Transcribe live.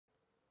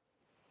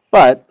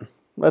But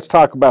let's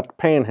talk about the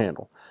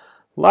Panhandle.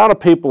 A lot of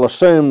people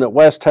assume that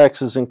West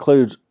Texas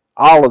includes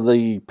all of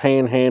the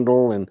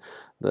Panhandle and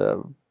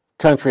the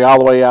country all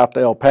the way out to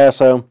El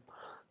Paso.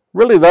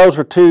 Really, those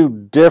are two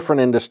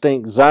different and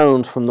distinct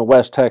zones from the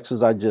West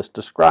Texas I just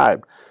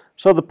described.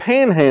 So the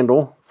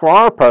Panhandle, for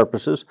our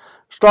purposes,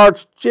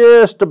 starts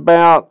just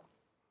about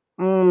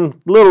a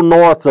little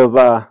north of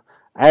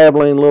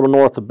Abilene, a little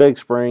north of Big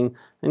Spring,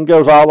 and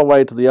goes all the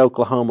way to the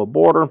Oklahoma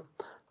border.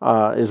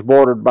 Is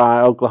bordered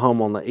by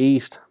Oklahoma on the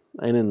east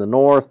and in the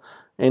north,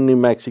 and New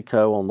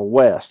Mexico on the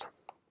west.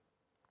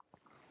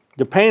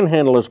 The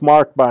Panhandle is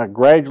marked by a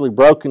gradually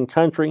broken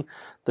country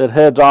that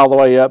heads all the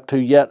way up to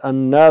yet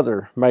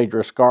another major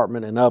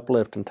escarpment and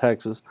uplift in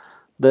Texas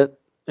that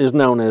is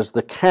known as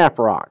the Cap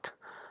Rock.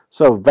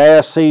 So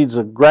vast seeds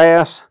of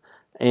grass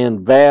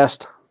and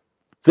vast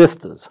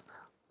vistas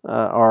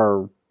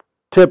are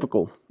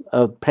typical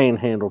of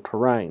Panhandle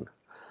terrain.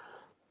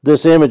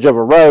 This image of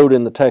a road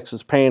in the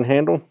Texas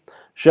Panhandle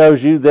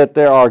shows you that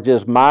there are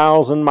just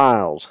miles and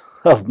miles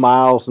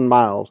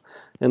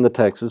in the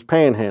Texas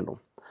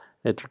Panhandle.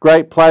 It's a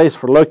great place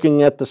for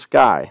looking at the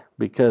sky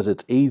because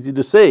it's easy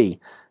to see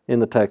in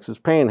the Texas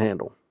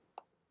Panhandle.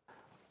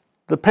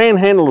 The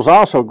Panhandle is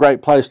also a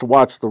great place to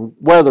watch the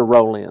weather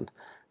roll in,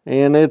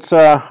 and it's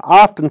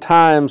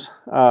oftentimes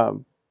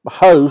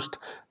host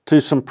to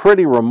some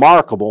pretty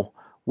remarkable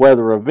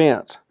weather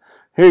events.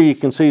 Here you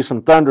can see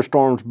some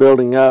thunderstorms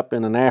building up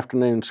in an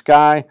afternoon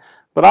sky,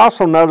 but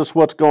also notice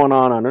what's going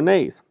on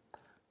underneath.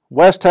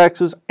 West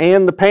Texas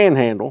and the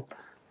Panhandle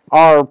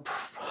are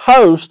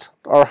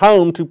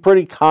home to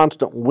pretty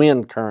constant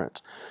wind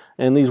currents.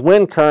 And these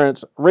wind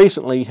currents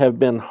recently have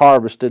been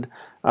harvested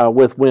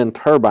with wind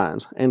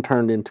turbines and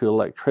turned into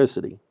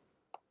electricity.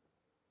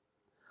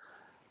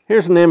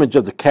 Here's an image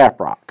of the Cap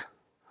Rock.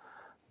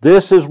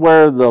 This is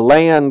where the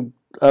land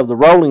of the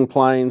rolling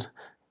plains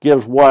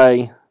gives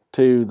way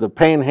to the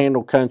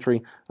Panhandle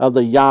country of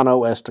the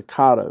Llano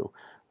Estacado,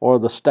 or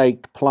the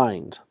Staked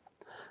Plains.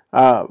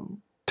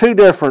 Two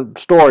different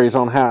stories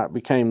on how it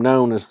became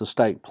known as the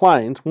Staked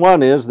Plains.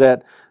 One is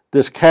that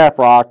this Cap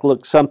Rock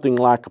looks something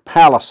like a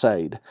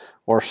palisade,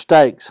 or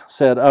stakes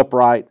set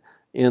upright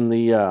in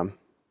the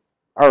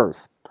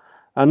earth.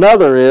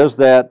 Another is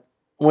that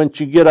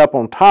once you get up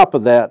on top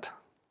of that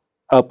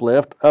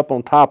uplift, up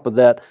on top of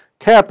that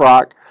Cap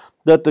Rock,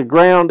 that the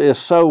ground is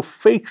so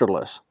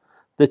featureless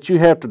that you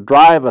have to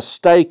drive a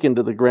stake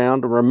into the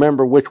ground to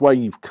remember which way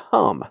you've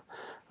come.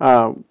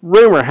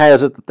 Rumor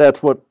has it that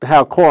that's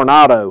how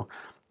Coronado,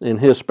 in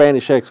his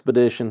Spanish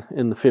expedition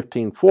in the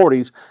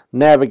 1540s,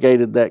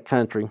 navigated that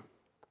country.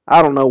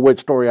 I don't know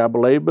which story I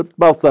believe, but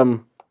both of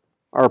them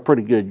are a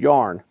pretty good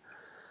yarn.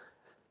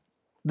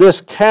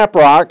 This Cap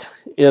Rock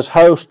is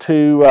host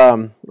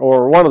to,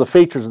 or one of the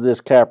features of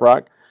this Cap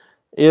Rock,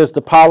 is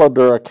the Palo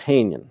Duro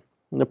Canyon.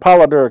 And the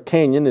Palo Duro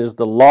Canyon is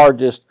the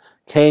largest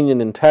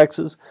canyon in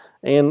Texas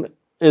and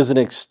is an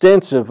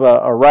extensive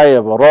array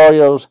of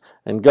arroyos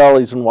and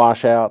gullies and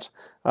washouts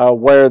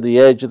where the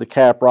edge of the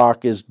Cap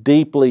Rock is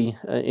deeply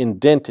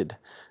indented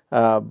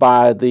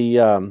by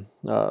the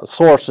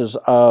sources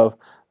of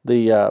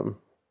the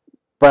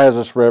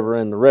Brazos River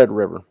and the Red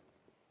River.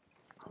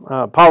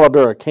 Palo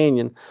Duro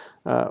Canyon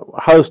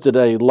hosted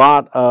a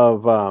lot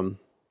of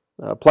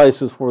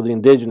places for the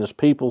indigenous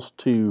peoples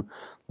to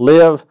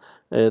live.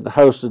 It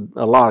hosted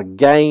a lot of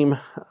game,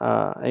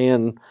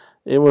 and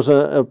it was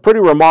a pretty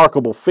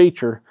remarkable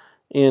feature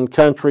in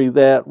country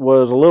that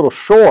was a little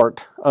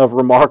short of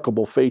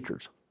remarkable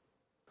features.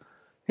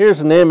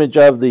 Here's an image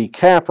of the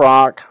Cap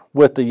Rock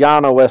with the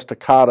Llano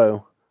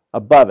Estacado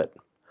above it.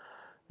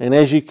 And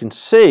as you can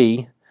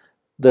see,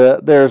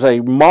 there's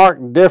a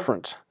marked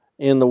difference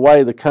in the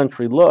way the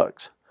country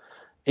looks.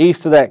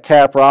 East of that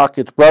Cap Rock,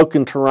 it's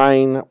broken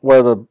terrain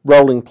where the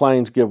rolling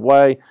plains give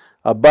way.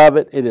 Above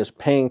it, it is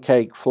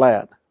pancake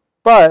flat,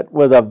 but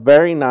with a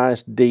very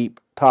nice deep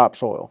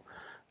topsoil.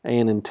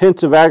 And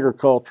intensive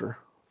agriculture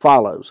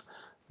follows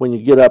when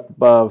you get up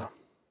above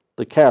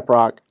the Cap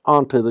Rock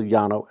onto the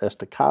Llano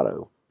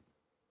Estacado.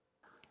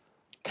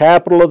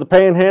 Capital of the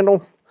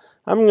Panhandle,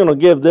 I'm going to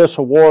give this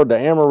award to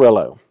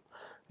Amarillo.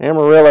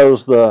 Amarillo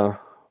is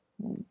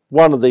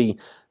one of the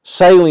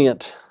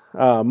salient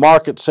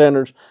market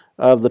centers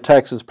of the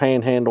Texas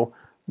Panhandle,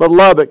 but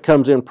Lubbock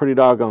comes in pretty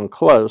doggone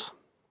close.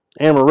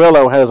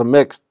 Amarillo has a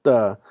mixed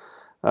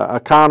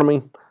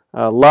economy.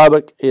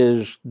 Lubbock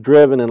is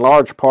driven in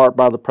large part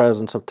by the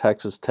presence of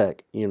Texas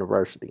Tech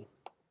University.